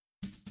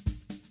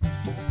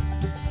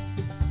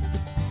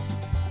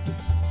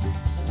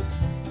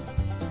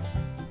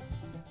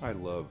I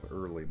love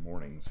early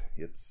mornings.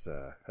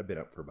 I've been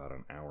up for about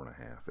an hour and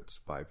a half. It's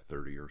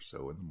 5:30 or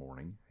so in the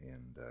morning,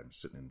 and I'm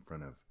sitting in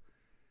front of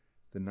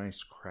the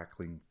nice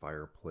crackling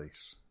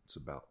fireplace. It's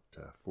about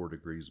 4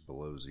 degrees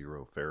below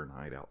zero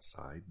Fahrenheit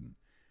outside, and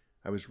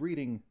I was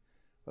reading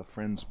a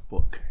friend's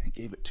book. He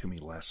gave it to me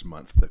last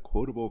month, The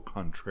Quotable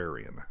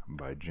Contrarian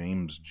by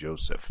James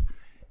Joseph,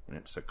 and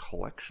it's a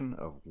collection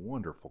of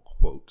wonderful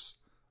quotes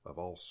of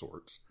all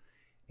sorts,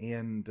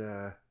 and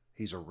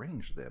he's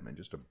arranged them in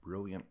just a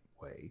brilliant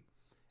way.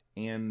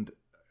 And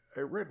I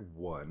read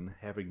one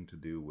having to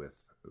do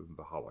with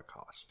the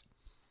Holocaust,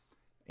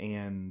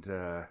 and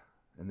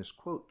this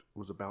quote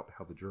was about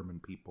how the German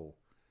people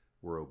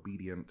were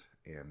obedient,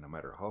 and no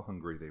matter how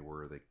hungry they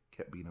were, they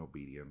kept being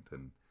obedient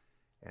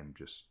and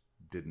just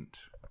didn't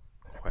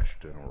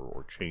question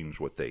or change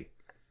what they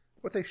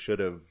should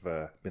have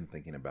been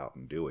thinking about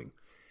and doing.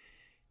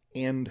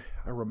 And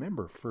I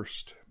remember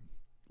first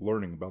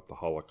learning about the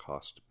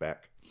Holocaust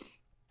back,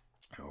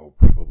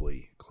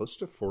 probably close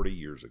to 40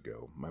 years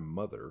ago. My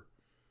mother,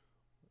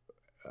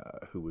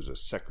 who was a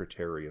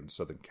secretary in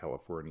Southern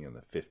California in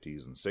the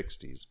 50s and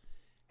 60s,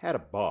 had a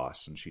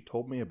boss, and she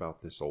told me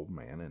about this old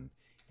man,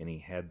 and he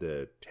had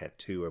the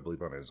tattoo, I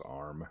believe, on his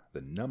arm, the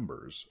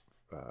numbers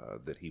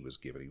that he was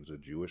given. He was a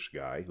Jewish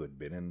guy who had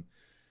been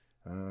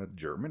in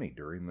Germany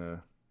during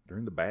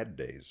the bad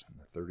days in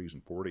the 30s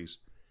and 40s.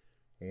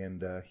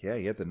 And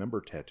he had the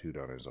number tattooed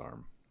on his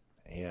arm.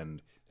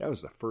 And that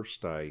was the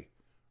first I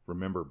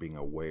remember being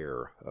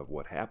aware of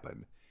what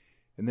happened.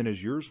 And then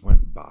as years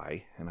went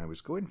by, and I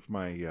was going for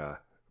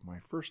my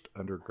first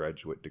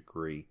undergraduate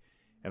degree,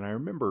 and I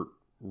remember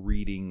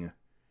reading,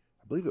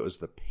 I believe it was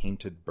The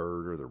Painted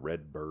Bird or The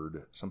Red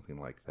Bird, something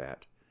like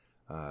that.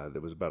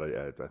 That was about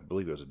I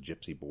believe it was a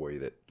gypsy boy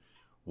that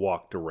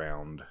walked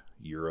around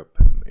Europe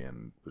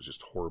and was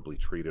just horribly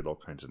treated, all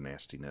kinds of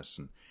nastiness.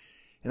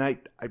 And I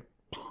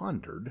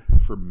pondered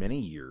for many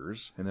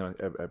years, and then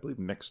I believe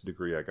the next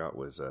degree I got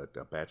was a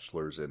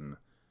bachelor's in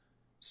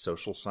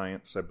social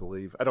science, I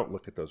believe. I don't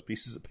look at those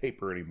pieces of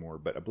paper anymore,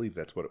 but I believe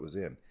that's what it was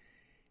in.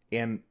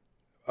 And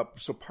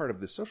so part of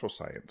the social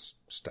science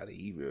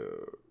study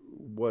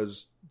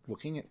was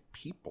looking at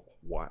people.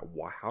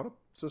 How do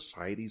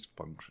societies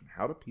function?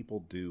 How do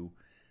people do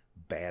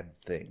bad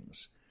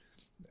things?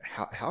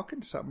 How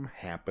can something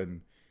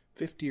happen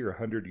 50 or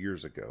 100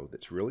 years ago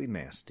that's really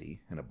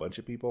nasty, and a bunch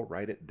of people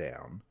write it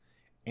down,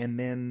 and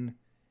then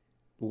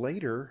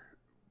later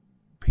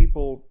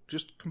people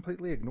just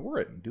completely ignore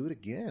it and do it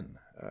again?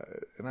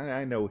 And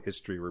I know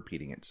history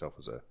repeating itself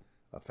is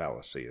a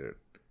fallacy. I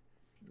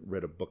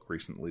read a book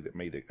recently that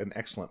made an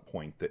excellent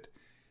point that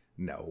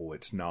no,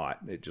 it's not.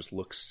 It just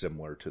looks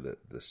similar to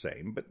the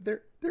same. But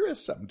there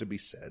is something to be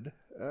said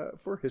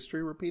for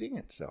history repeating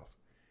itself.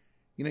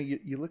 You know,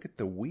 you look at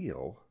the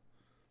wheel,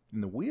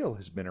 and the wheel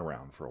has been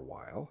around for a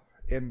while,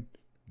 and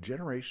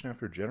generation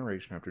after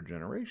generation after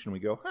generation, we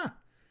go,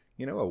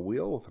 a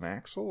wheel with an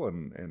axle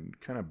and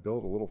kind of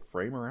build a little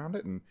frame around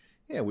it, and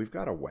yeah, we've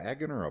got a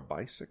wagon or a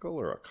bicycle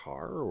or a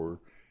car or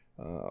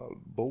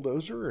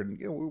bulldozer, and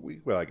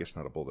well, I guess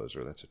not a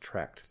bulldozer, that's a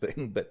tracked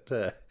thing, but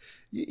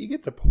you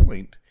get the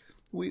point.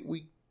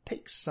 We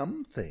take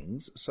some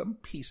things, some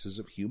pieces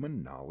of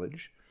human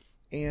knowledge,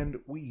 and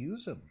we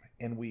use them,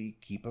 and we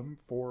keep them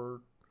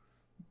for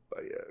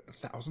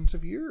thousands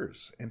of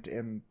years,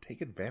 and take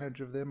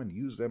advantage of them and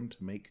use them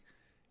to make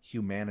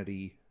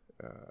humanity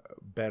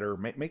better,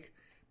 make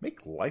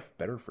life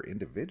better for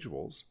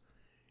individuals.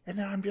 And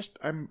then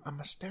I'm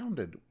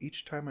astounded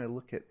each time I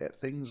look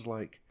at things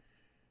like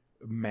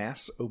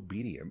mass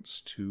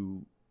obedience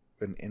to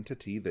an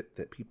entity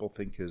that people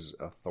think is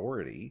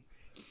authority,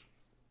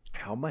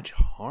 how much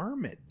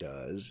harm it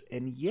does,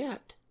 and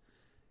yet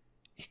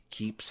it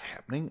keeps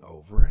happening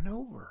over and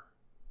over.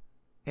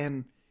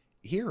 And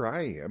here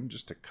I am,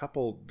 just a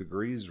couple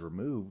degrees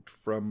removed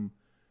from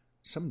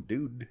some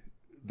dude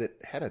that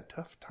had a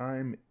tough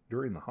time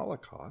during the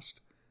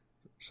Holocaust.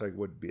 So I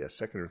would be a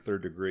second or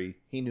third degree.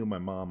 He knew my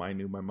mom, I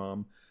knew my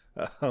mom.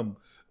 I'm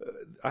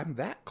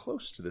that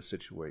close to the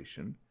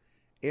situation.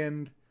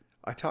 And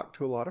I talk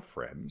to a lot of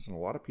friends, and a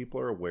lot of people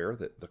are aware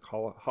that the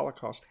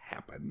Holocaust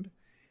happened,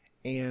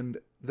 and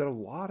that a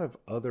lot of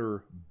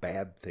other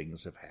bad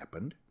things have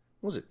happened.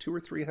 Was it 200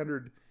 or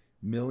 300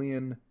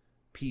 million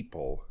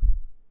people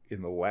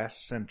in the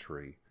last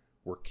century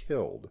were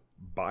killed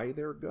by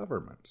their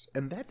governments?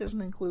 And that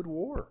doesn't include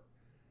war.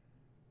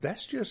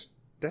 That's just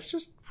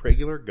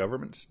regular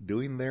governments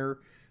doing their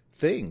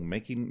thing,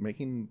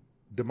 making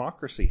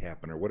democracy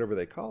happen, or whatever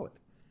they call it.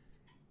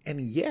 And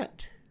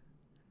yet,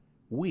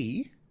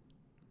 we,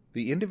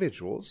 the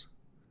individuals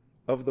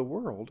of the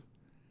world,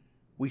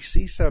 we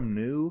see some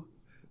new,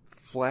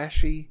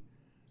 flashy,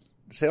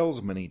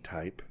 salesman-y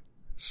type,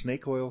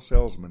 snake oil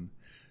salesman,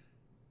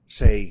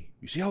 say,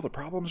 "You see all the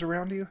problems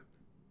around you?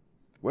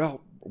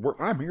 Well,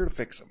 I'm here to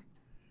fix them.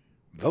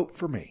 Vote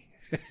for me."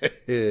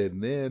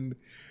 And then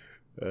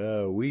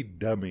we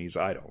dummies,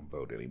 I don't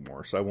vote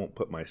anymore, so I won't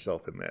put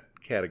myself in that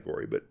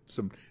category, but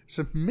some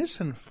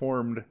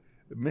misinformed,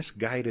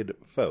 misguided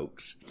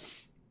folks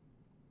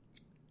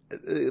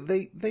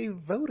they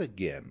vote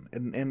again,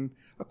 and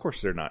of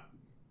course they're not.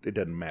 It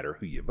doesn't matter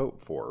who you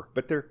vote for,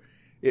 but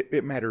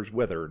it matters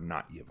whether or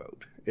not you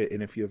vote.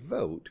 And if you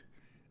vote,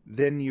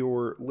 then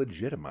you're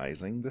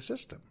legitimizing the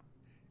system.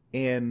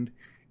 And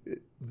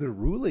the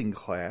ruling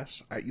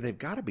class, they've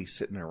got to be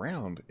sitting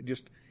around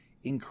just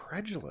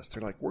incredulous.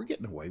 They're like, we're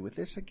getting away with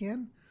this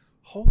again?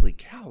 Holy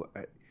cow.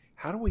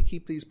 How do we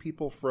keep these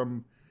people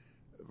from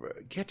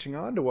catching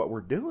on to what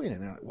we're doing?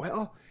 And they're like,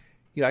 well,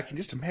 I can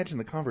just imagine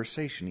the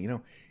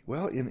conversation,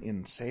 well,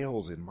 in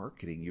sales and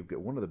marketing, you've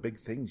got one of the big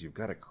things, you've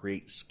got to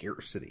create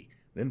scarcity.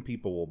 Then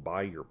people will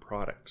buy your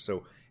product.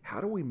 So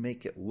how do we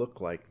make it look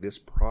like this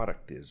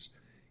product is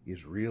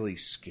really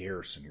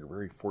scarce and you're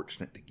very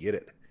fortunate to get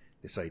it?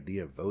 This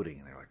idea of voting.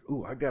 And they're like,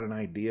 ooh, I got an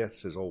idea,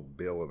 says old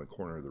Bill in the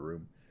corner of the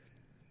room.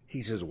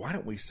 He says, why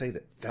don't we say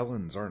that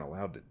felons aren't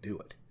allowed to do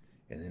it?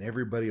 And then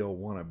everybody will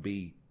want to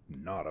be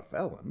not a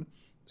felon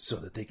so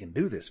that they can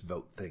do this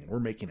vote thing. We're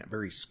making it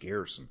very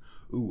scarce. And,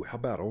 ooh, how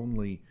about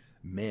only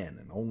men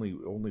and only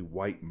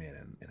white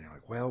men? And they're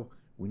like, well,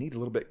 we need a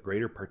little bit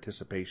greater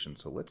participation.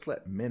 So let's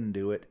let men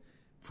do it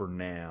for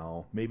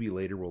now. Maybe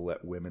later we'll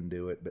let women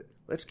do it. But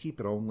let's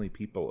keep it only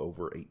people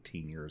over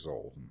 18 years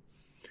old. And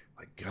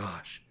like,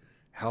 gosh,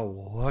 how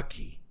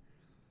lucky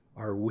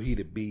are we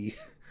to be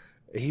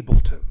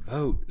able to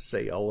vote,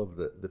 say all of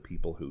the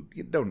people who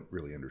don't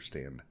really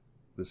understand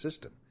the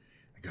system.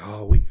 Like,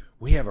 oh,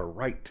 we have a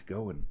right to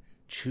go and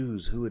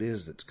choose who it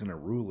is that's going to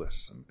rule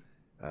us. And,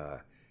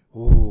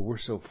 we're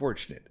so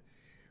fortunate.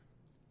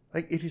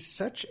 Like, it is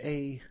such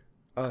a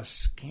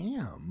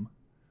scam.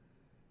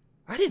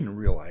 I didn't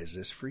realize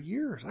this for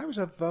years. I was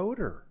a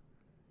voter.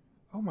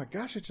 Oh my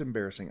gosh, it's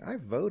embarrassing. I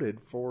voted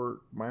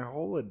for my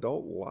whole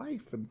adult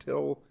life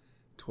until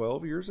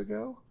 12 years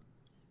ago.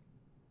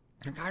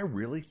 And I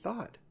really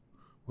thought,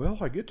 well,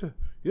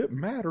 it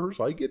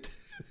matters. I get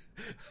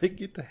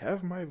to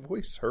have my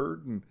voice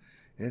heard,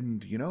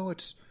 and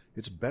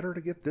it's better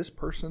to get this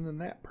person than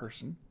that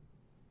person.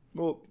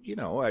 Well,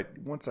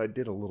 once I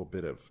did a little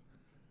bit of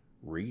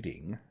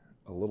reading,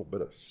 a little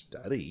bit of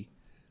study,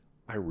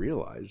 I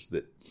realized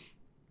that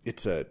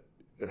it's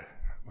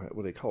what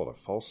do they call it? A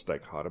false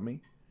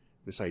dichotomy.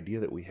 This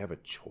idea that we have a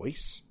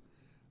choice,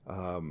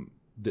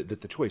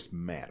 that the choice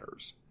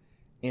matters.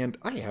 And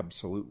I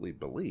absolutely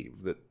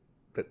believe that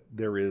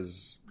there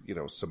is,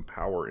 some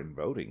power in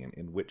voting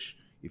in which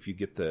if you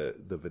get the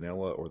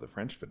vanilla or the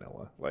French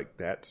vanilla, like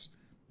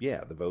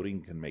the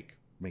voting can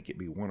make it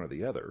be one or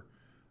the other.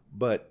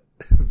 But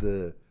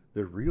the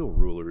real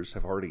rulers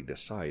have already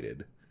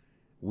decided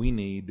we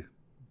need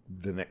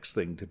the next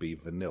thing to be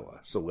vanilla.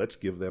 So let's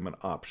give them an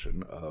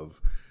option of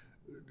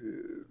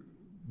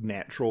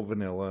natural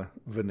vanilla,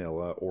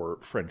 or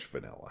French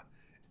vanilla.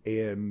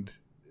 And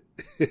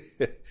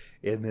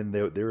and then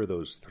there are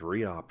those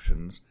three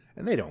options,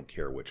 and they don't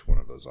care which one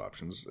of those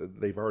options.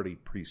 They've already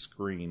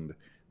pre-screened.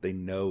 They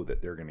know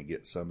that they're going to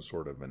get some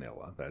sort of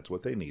vanilla. That's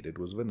what they needed,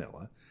 was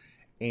vanilla.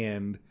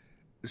 And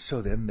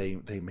so then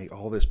they make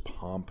all this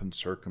pomp and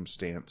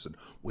circumstance, and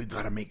we've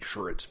got to make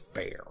sure it's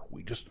fair.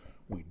 We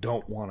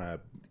don't want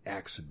to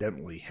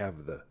accidentally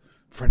have the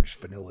French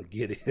vanilla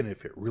get in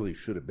if it really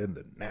should have been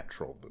the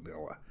natural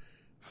vanilla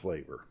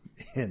flavor.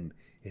 And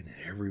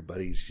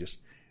everybody's just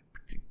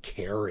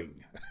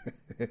caring.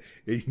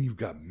 You've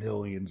got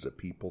millions of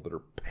people that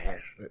are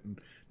passionate, and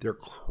they're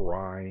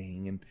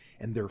crying,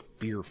 and they're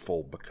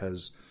fearful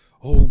because,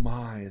 oh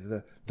my,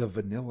 the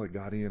vanilla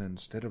got in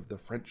instead of the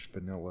French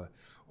vanilla.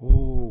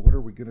 Oh, what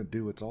are we going to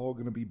do? It's all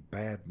going to be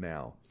bad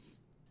now.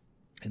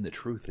 And the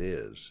truth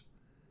is,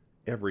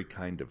 every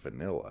kind of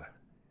vanilla,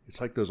 it's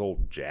like those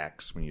old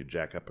jacks when you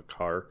jack up a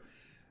car.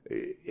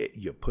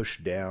 You push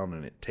down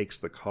and it takes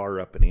the car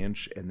up an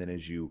inch, and then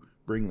as you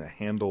bring the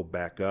handle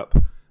back up,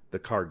 the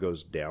car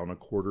goes down a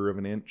quarter of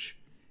an inch.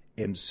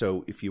 And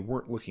so if you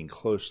weren't looking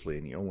closely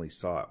and you only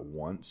saw it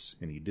once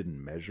and you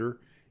didn't measure,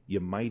 you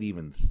might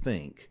even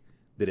think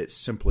that it's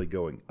simply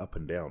going up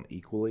and down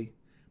equally.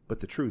 But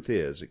the truth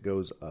is, it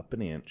goes up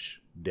an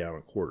inch, down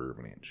a quarter of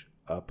an inch,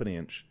 up an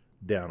inch,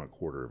 down a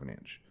quarter of an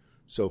inch.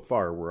 So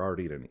far, we're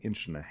already at an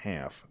inch and a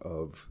half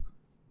of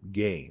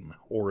gain,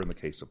 or in the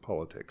case of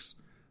politics,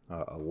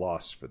 a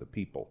loss for the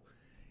people.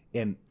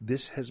 And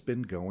this has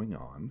been going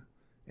on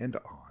and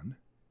on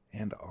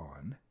and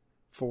on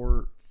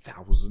for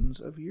thousands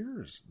of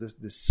years. This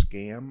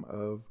scam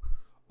of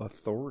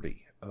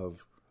authority,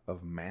 of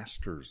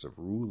masters, of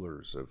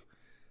rulers, of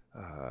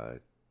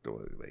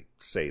they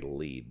say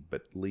lead,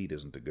 but lead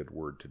isn't a good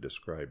word to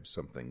describe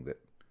something that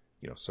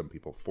some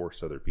people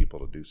force other people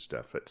to do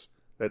stuff.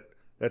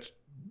 That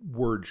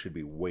word should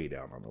be way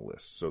down on the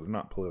list. So they're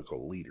not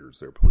political leaders;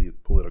 they're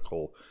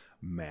political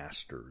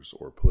masters,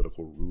 or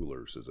political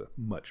rulers is a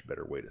much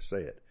better way to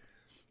say it.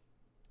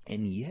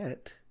 And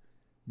yet,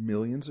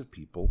 millions of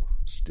people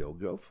still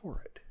go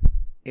for it.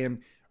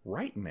 And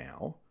right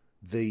now,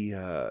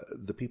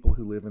 the people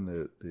who live in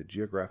the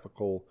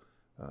geographical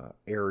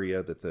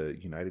area that the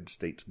United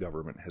States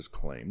government has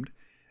claimed,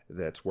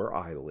 that's where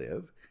I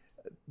live,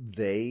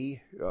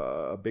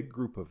 a big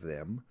group of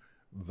them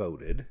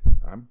voted.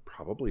 I'm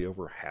probably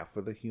over half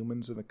of the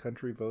humans in the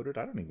country voted.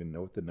 I don't even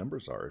know what the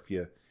numbers are. If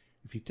you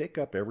take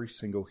up every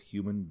single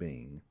human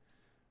being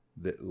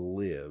that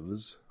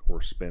lives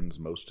or spends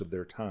most of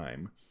their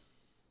time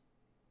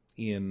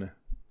in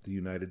the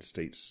United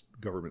States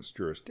government's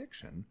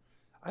jurisdiction,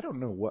 I don't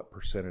know what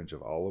percentage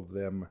of all of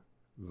them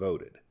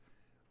voted.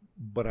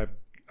 But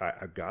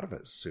I've got to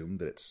assume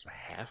that it's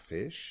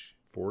half-ish,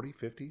 40,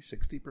 50,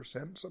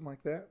 60%, something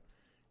like that.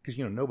 Because,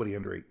 nobody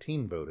under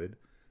 18 voted.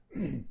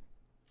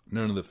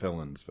 None of the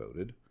felons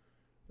voted.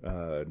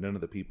 None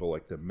of the people,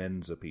 like the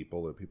Mensa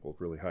people, the people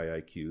with really high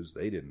IQs,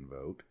 they didn't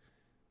vote.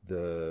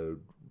 The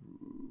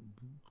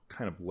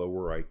kind of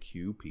lower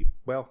IQ people,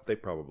 well, they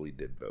probably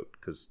did vote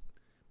because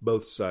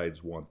both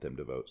sides want them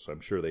to vote. So I'm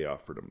sure they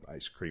offered them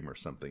ice cream or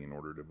something in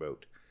order to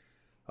vote.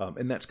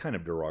 And that's kind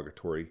of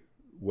derogatory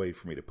way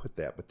for me to put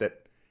that. But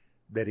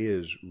that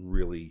is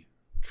really,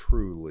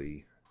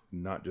 truly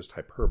not just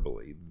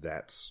hyperbole.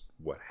 That's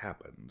what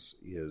happens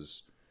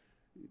is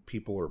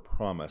people are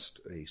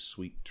promised a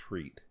sweet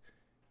treat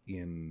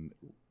in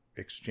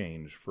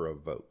exchange for a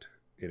vote.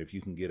 And if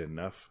you can get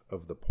enough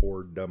of the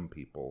poor, dumb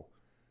people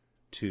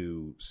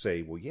to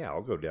say, well, yeah,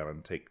 I'll go down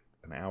and take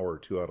an hour or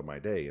two out of my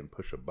day and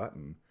push a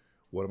button,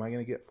 what am I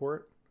going to get for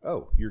it?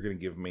 Oh, you're going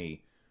to give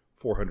me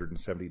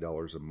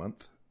 $470 a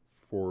month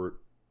for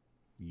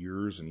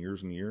years and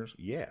years and years?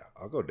 Yeah,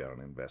 I'll go down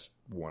and invest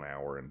 1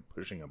 hour in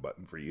pushing a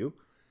button for you.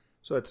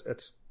 So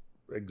it's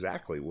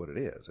exactly what it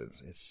is.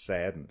 It's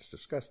sad and it's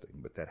disgusting,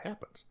 but that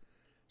happens.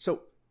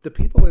 So the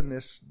people in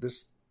this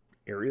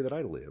area that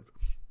I live,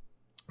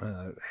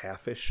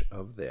 half-ish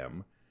of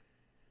them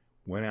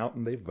went out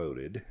and they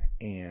voted,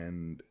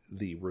 and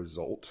the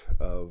result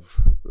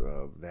of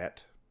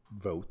that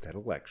vote, that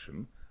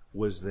election,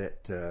 was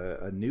that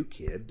a new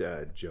kid,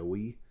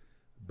 Joey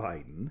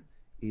Biden,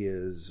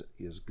 is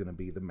going to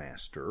be the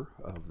master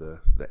of the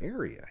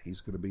area.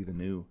 He's going to be the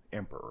new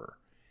emperor.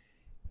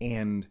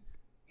 And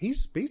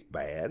he's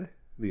bad.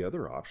 The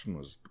other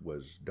option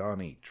was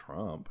Donald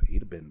Trump.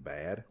 He'd have been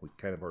bad. We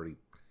kind of already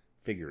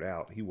figured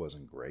out he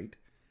wasn't great.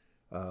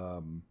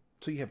 So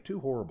you have two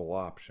horrible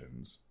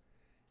options.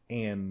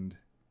 And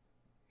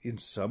in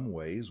some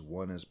ways,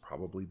 one is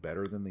probably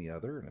better than the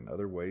other. And in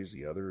other ways,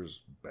 the other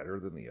is better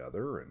than the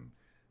other.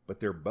 But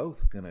they're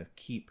both going to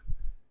keep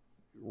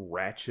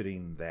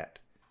ratcheting that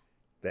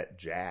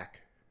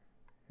jack.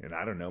 And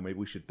I don't know, maybe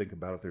we should think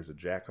about if there's a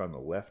jack on the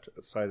left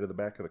side of the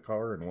back of the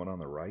car and one on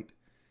the right.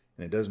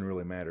 And it doesn't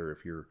really matter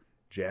if you're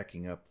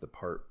jacking up the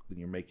part that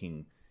you're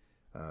making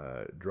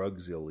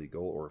drugs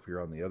illegal, or if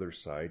you're on the other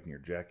side and you're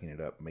jacking it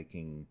up,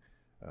 making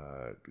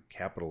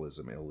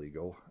capitalism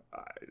illegal.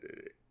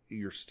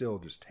 You're still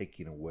just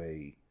taking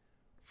away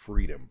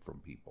freedom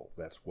from people.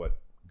 That's what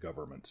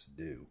governments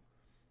do.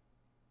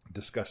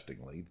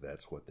 Disgustingly,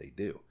 that's what they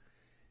do.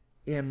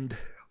 And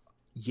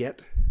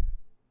yet,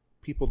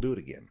 people do it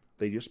again.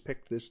 They just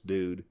picked this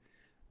dude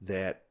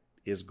that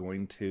is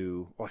going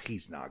to, well,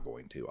 he's not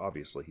going to.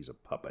 Obviously, he's a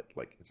puppet.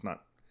 Like, it's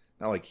not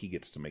like he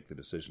gets to make the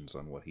decisions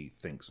on what he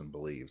thinks and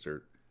believes,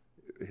 or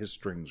his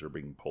strings are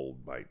being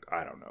pulled by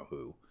I don't know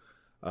who.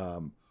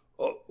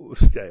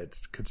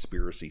 It's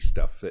conspiracy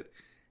stuff that,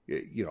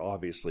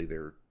 obviously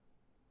there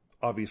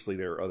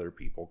are other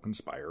people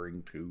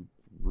conspiring to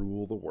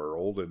rule the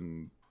world,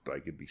 and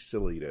it'd be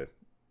silly to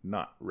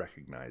not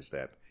recognize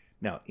that.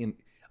 Now,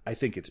 I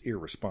think it's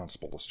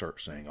irresponsible to start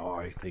saying, oh,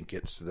 I think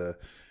it's the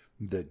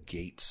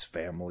Gates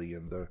family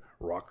and the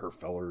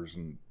Rockefellers,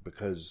 and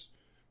because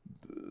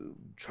the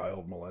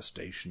child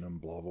molestation and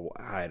blah, blah,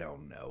 blah. I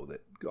don't know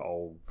that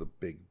all the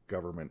big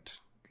government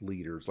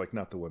leaders, like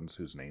not the ones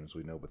whose names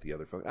we know, but the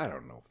other folks, I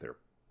don't know if they're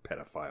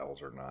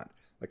pedophiles or not.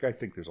 Like, I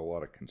think there's a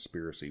lot of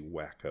conspiracy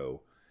wacko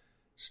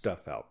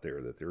stuff out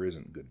there that there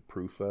isn't good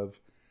proof of.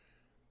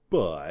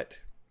 But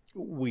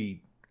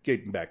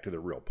getting back to the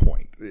real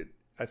point,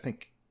 I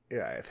think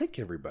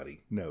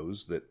everybody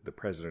knows that the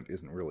president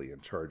isn't really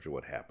in charge of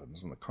what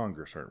happens, and the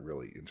Congress aren't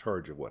really in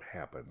charge of what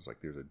happens. Like,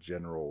 there's a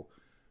general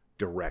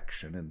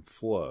direction and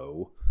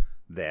flow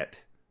that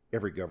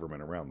every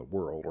government around the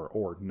world,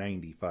 or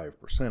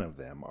 95% of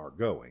them, are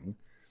going.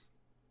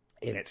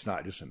 And it's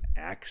not just an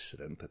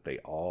accident that they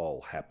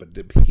all happen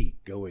to be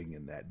going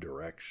in that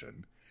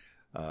direction.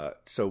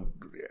 So,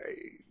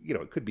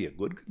 it could be a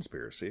good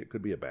conspiracy. It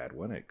could be a bad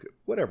one.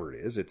 Whatever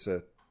it is, it's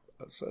a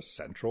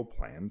central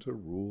plan to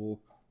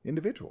rule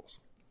individuals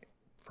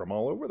from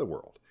all over the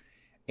world.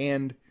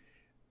 And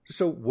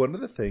so one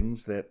of the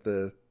things that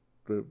the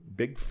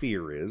big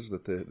fear is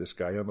that this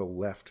guy on the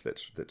left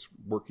that's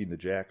working the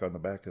jack on the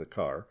back of the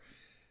car,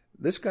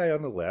 this guy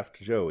on the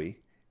left, Joey,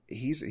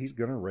 he's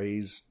going to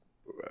raise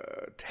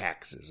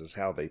taxes, is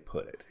how they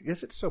put it. I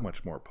guess it's so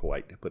much more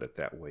polite to put it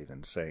that way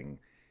than saying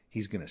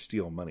he's going to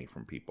steal money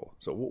from people.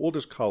 So we'll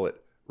just call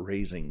it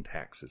raising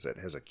taxes. That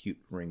has a cute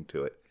ring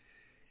to it.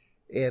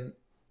 And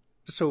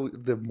so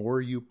the more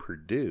you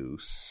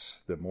produce,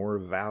 the more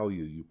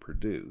value you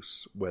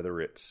produce, whether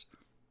it's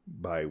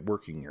by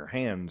working your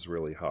hands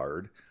really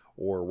hard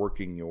or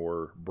working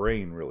your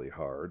brain really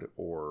hard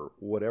or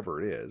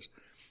whatever it is,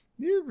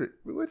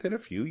 within a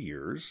few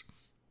years,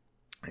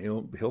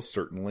 he'll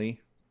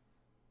certainly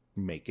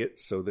make it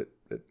so that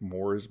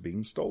more is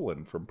being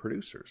stolen from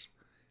producers.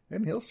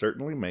 And he'll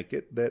certainly make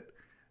it that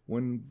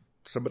when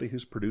somebody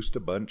who's produced a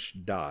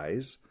bunch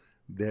dies,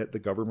 that the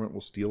government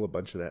will steal a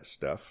bunch of that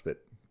stuff that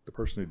the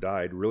person who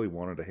died really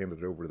wanted to hand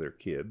it over to their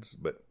kids.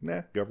 But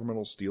government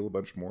will steal a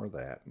bunch more of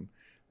that. And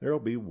there'll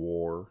be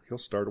war. He'll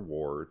start a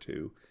war or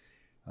two.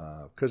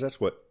 Because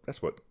that's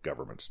what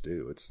governments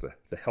do. It's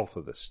the health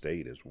of the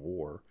state is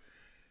war.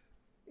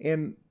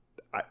 And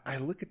I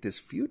look at this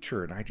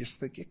future and I just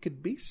think it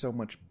could be so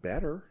much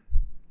better.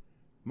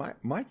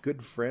 My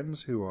good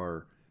friends who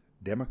are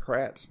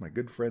Democrats, my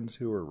good friends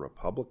who are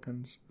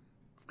Republicans,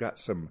 I've got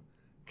some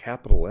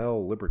capital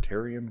L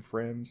libertarian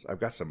friends. I've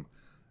got some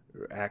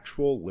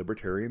actual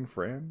libertarian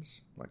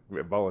friends, like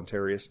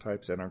voluntarist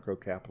types,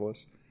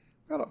 anarcho-capitalists.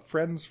 I've got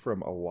friends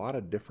from a lot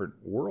of different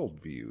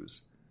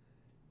worldviews.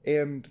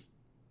 And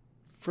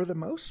for the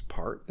most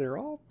part, they're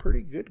all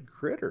pretty good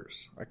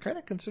critters. I kind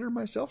of consider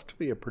myself to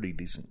be a pretty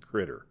decent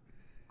critter.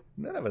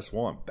 None of us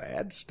want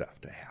bad stuff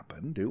to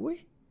happen, do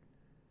we?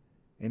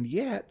 And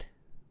yet,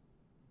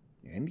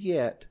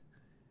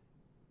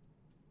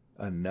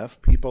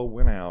 enough people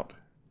went out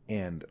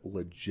and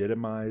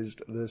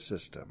legitimized the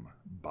system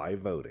by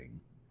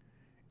voting.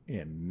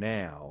 And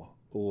now,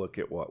 look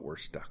at what we're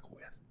stuck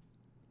with.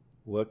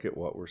 Look at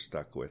what we're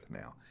stuck with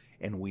now.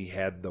 And we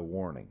had the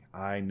warning.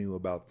 I knew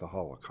about the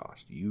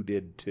Holocaust. You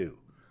did too.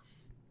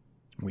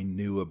 We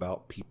knew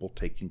about people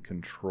taking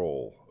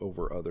control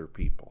over other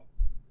people.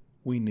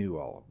 We knew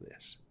all of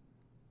this.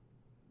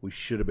 We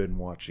should have been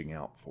watching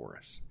out for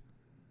us.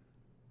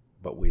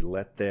 But we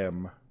let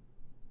them,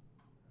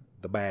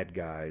 the bad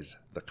guys,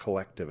 the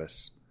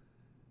collectivists,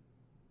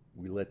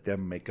 we let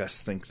them make us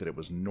think that it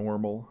was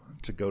normal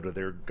to go to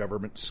their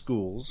government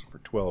schools for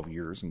 12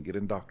 years and get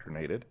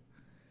indoctrinated.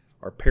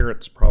 Our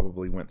parents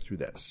probably went through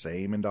that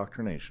same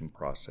indoctrination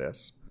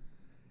process.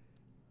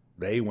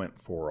 They went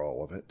for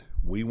all of it.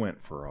 We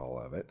went for all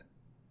of it.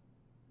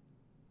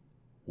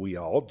 We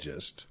all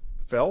just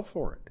fell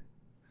for it.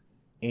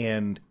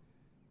 And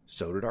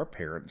so did our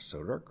parents, so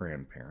did our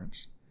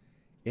grandparents.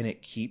 And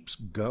it keeps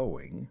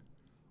going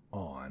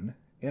on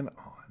and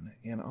on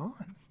and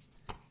on.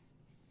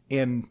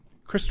 And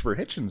Christopher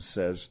Hitchens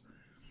says,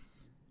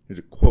 there's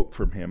a quote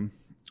from him,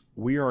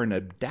 "We are an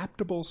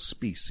adaptable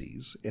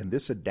species, and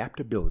this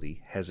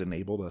adaptability has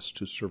enabled us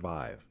to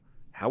survive.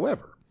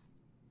 However,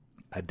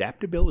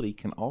 adaptability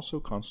can also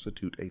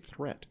constitute a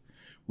threat.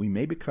 We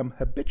may become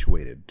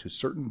habituated to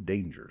certain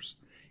dangers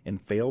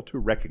and fail to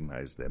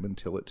recognize them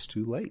until it's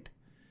too late.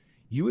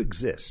 You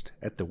exist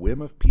at the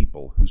whim of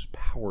people whose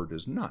power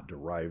does not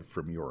derive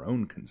from your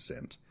own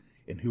consent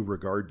and who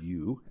regard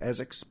you as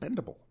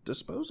expendable,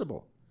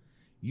 disposable.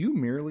 You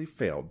merely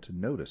failed to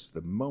notice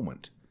the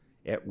moment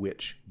at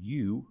which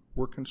you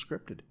were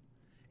conscripted.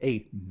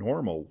 A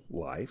normal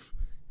life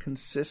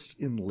consists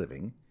in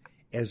living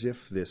as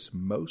if this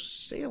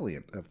most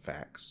salient of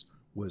facts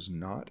was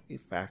not a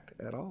fact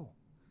at all."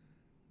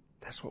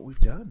 That's what we've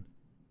done.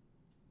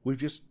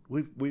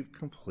 We've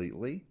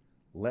completely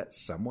let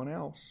someone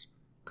else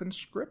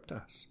conscript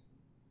us.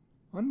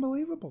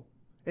 Unbelievable.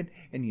 And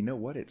you know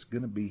what? It's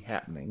going to be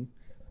happening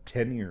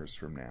 10 years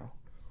from now,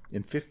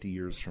 in 50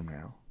 years from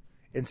now,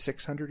 in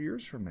 600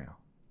 years from now.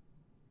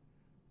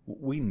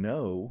 We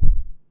know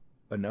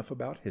enough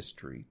about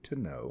history to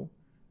know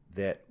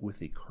that with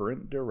the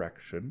current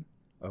direction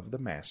of the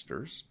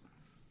masters,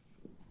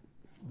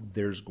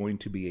 there's going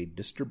to be a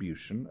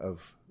distribution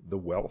of the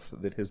wealth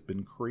that has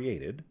been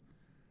created.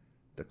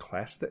 The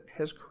class that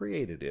has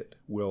created it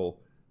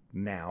will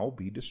now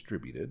be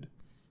distributed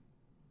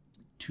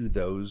to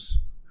those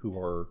who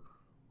are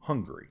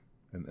hungry,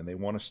 and they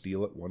want to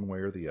steal it one way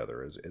or the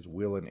other, as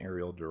Will and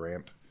Ariel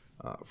Durant,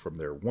 from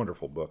their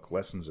wonderful book,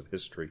 Lessons of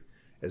History,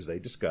 as they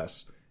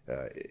discuss,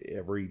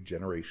 every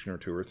generation or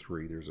two or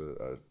three, there's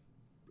a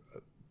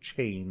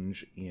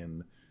change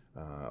in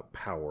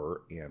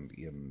power and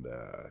in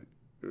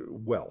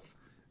wealth.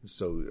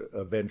 So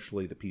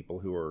eventually the people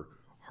who are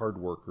hard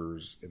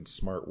workers and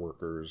smart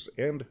workers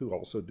and who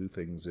also do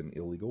things in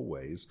illegal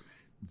ways,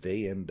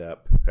 they end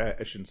up,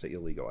 I shouldn't say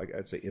illegal,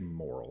 I'd say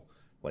immoral,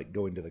 like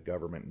going to the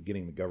government and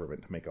getting the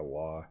government to make a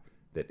law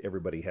that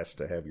everybody has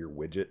to have your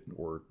widget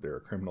or they're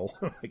a criminal,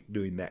 like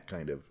doing that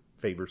kind of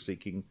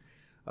favor-seeking.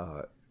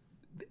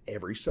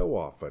 Every so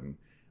often,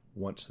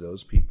 once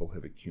those people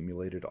have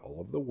accumulated all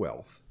of the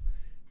wealth,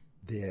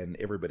 then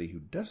everybody who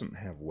doesn't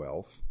have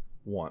wealth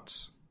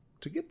wants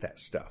to get that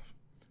stuff.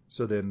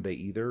 So then they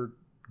either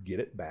get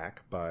it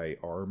back by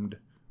armed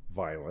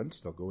violence,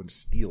 they'll go and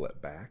steal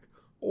it back,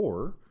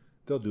 or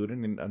they'll do it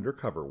in an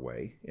undercover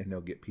way, and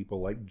they'll get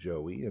people like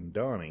Joey and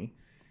Donnie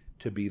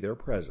to be their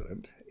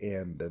president,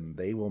 and then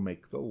they will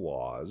make the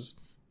laws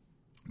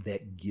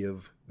that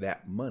give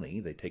that money.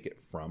 They take it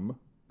from,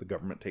 the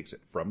government takes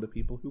it from the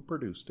people who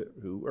produced it,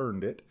 who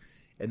earned it,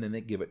 and then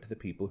they give it to the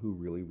people who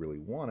really, really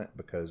want it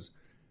because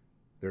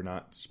they're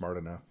not smart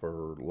enough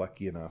or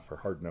lucky enough or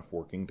hard enough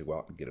working to go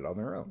out and get it on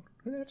their own.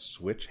 And that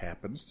switch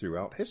happens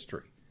throughout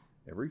history.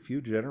 Every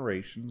few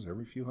generations,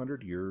 every few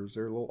hundred years,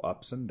 there are little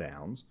ups and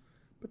downs.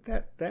 But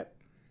that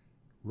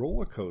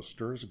roller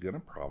coaster is going to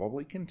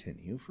probably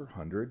continue for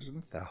hundreds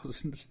and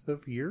thousands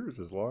of years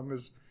as long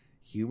as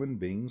human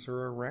beings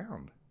are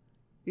around.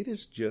 It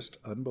is just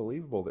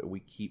unbelievable that we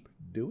keep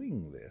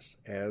doing this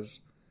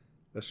as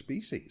a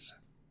species.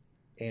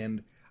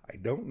 And I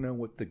don't know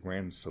what the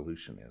grand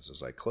solution is.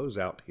 As I close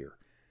out here,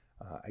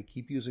 I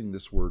keep using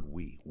this word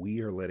we.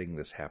 We are letting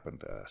this happen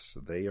to us.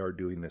 They are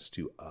doing this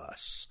to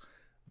us.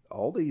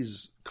 All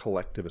these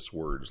collectivist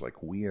words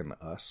like we and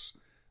us,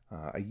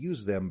 I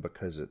use them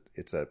because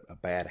it's a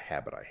bad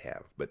habit I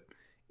have. But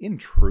in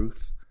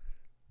truth,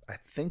 I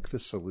think the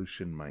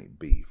solution might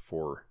be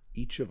for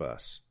each of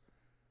us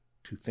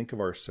to think of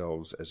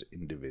ourselves as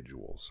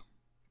individuals.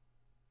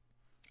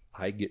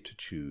 I get to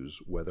choose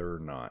whether or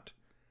not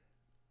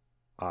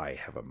I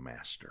have a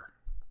master,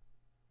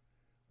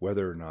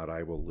 whether or not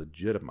I will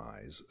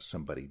legitimize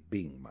somebody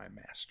being my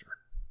master.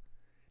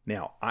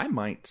 Now, I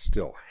might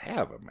still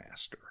have a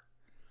master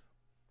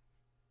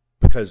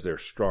because they're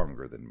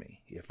stronger than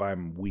me. If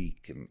I'm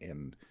weak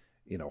and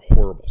in a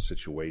horrible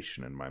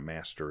situation and my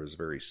master is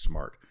very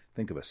smart,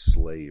 think of a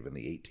slave in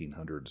the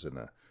 1800s in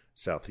the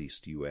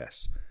southeast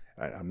U.S.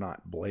 I'm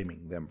not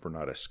blaming them for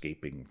not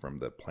escaping from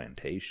the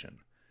plantation.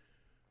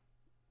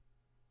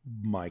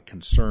 My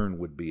concern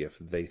would be if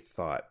they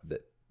thought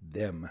that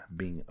them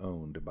being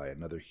owned by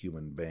another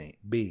human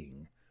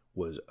being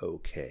was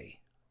okay,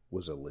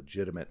 was a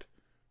legitimate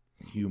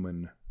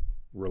human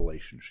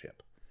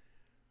relationship.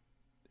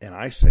 And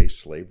I say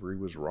slavery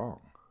was wrong.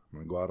 I'm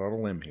going to go out on a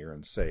limb here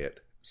and say it.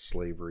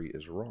 Slavery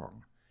is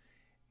wrong.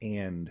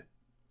 And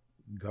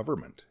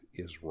government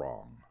is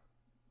wrong.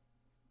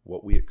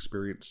 What we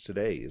experience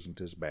today isn't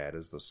as bad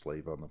as the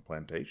slave on the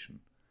plantation,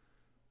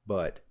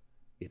 but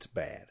it's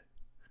bad.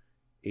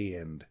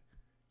 And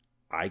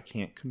I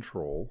can't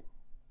control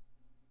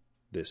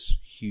this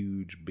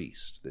huge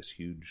beast, this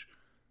huge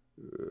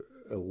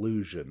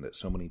illusion that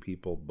so many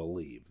people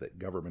believe that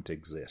government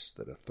exists,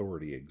 that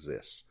authority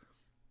exists.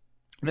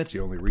 And that's the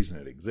only reason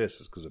it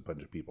exists is because a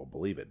bunch of people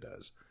believe it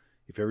does.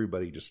 If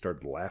everybody just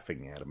started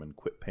laughing at them and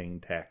quit paying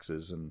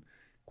taxes and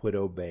quit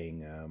obeying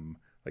them,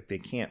 like they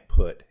can't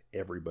put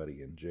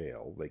everybody in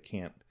jail. They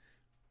can't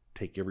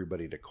take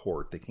everybody to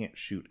court. They can't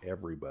shoot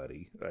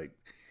everybody. Like,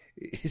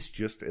 it's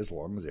just as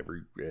long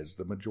as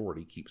the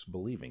majority keeps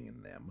believing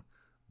in them,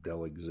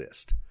 they'll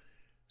exist.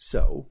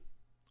 So,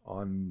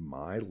 on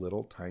my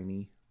little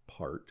tiny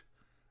part,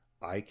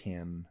 I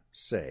can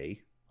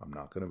say, I'm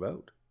not going to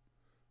vote.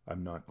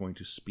 I'm not going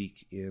to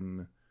speak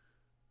in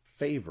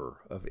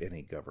favor of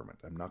any government.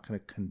 I'm not going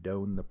to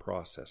condone the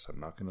process. I'm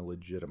not going to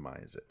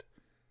legitimize it.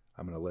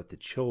 I'm going to let the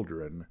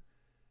children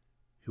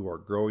who are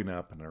growing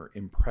up and are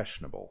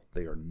impressionable,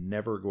 they are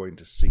never going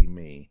to see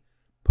me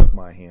put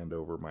my hand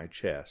over my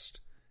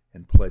chest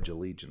and pledge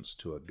allegiance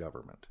to a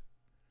government.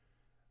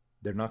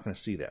 They're not going to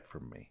see that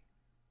from me.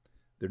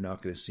 They're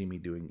not going to see me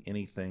doing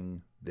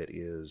anything that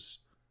is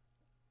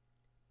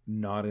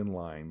not in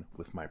line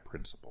with my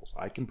principles.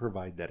 I can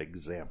provide that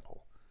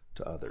example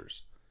to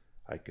others.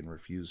 I can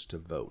refuse to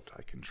vote.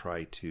 I can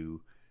try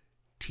to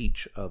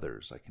teach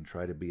others. I can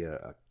try to be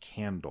a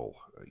candle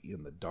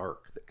in the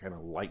dark that kind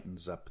of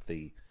lightens up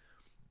the,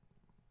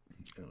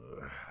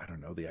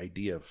 the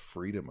idea of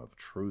freedom, of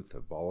truth,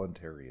 of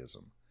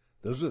voluntarism.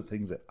 Those are the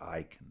things that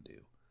I can do.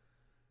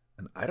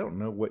 And I don't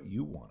know what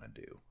you want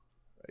to do.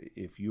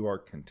 If you are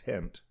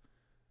content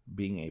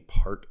being a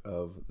part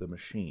of the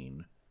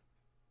machine,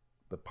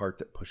 the part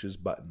that pushes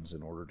buttons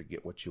in order to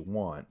get what you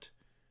want,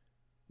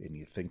 and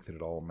you think that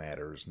it all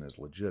matters and is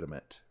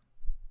legitimate,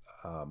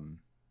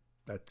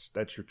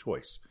 that's your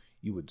choice.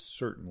 You would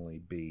certainly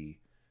be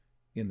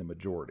in the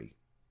majority.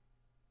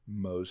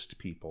 Most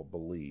people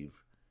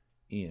believe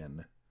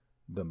in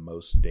the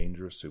most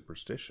dangerous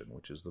superstition,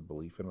 which is the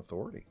belief in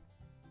authority.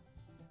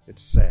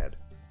 It's sad.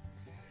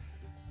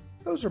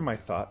 Those are my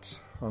thoughts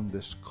on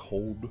this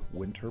cold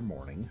winter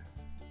morning.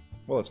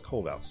 Well, it's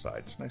cold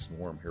outside. It's nice and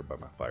warm here by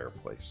my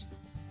fireplace.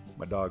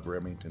 My dog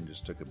Remington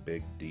just took a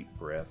big, deep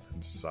breath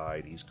and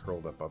sighed. He's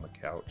curled up on the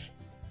couch.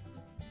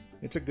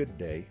 It's a good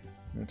day.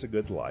 It's a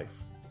good life.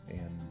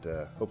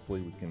 And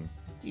hopefully we can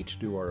each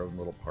do our own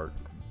little part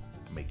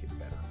to make it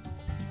better.